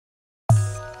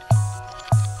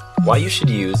Why you should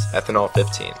use ethanol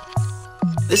 15.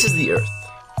 This is the Earth.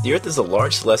 The Earth is a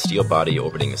large celestial body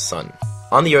orbiting the Sun.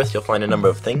 On the Earth you'll find a number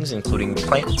of things including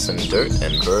plants and dirt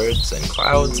and birds and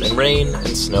clouds and rain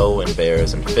and snow and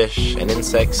bears and fish and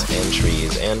insects and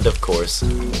trees and, of course,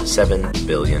 7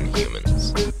 billion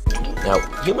humans. Now,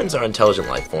 humans are intelligent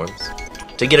life forms.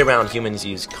 To get around, humans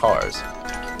use cars.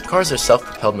 Cars are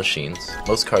self-propelled machines.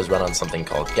 Most cars run on something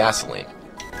called gasoline.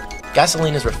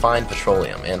 Gasoline is refined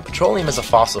petroleum, and petroleum is a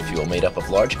fossil fuel made up of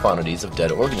large quantities of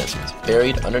dead organisms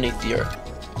buried underneath the Earth.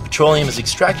 Petroleum is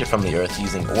extracted from the Earth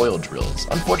using oil drills.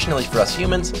 Unfortunately for us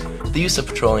humans, the use of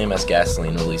petroleum as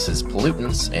gasoline releases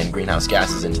pollutants and greenhouse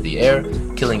gases into the air,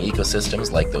 killing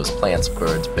ecosystems like those plants,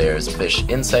 birds, bears, fish,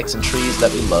 insects, and trees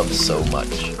that we love so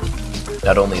much.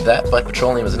 Not only that, but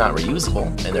petroleum is not reusable,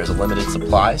 and there's a limited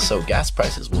supply, so gas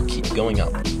prices will keep going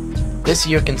up. This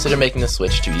year, consider making the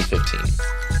switch to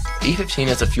E15. E15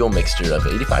 is a fuel mixture of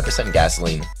 85%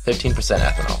 gasoline, 15%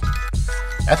 ethanol.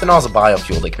 Ethanol is a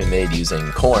biofuel that can be made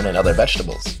using corn and other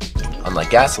vegetables. Unlike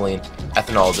gasoline,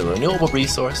 ethanol is a renewable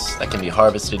resource that can be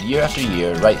harvested year after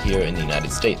year right here in the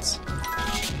United States.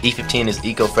 E15 is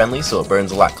eco-friendly, so it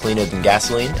burns a lot cleaner than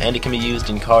gasoline, and it can be used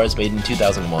in cars made in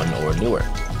 2001 or newer.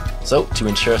 So, to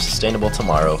ensure a sustainable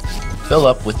tomorrow, fill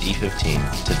up with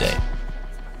E15 today.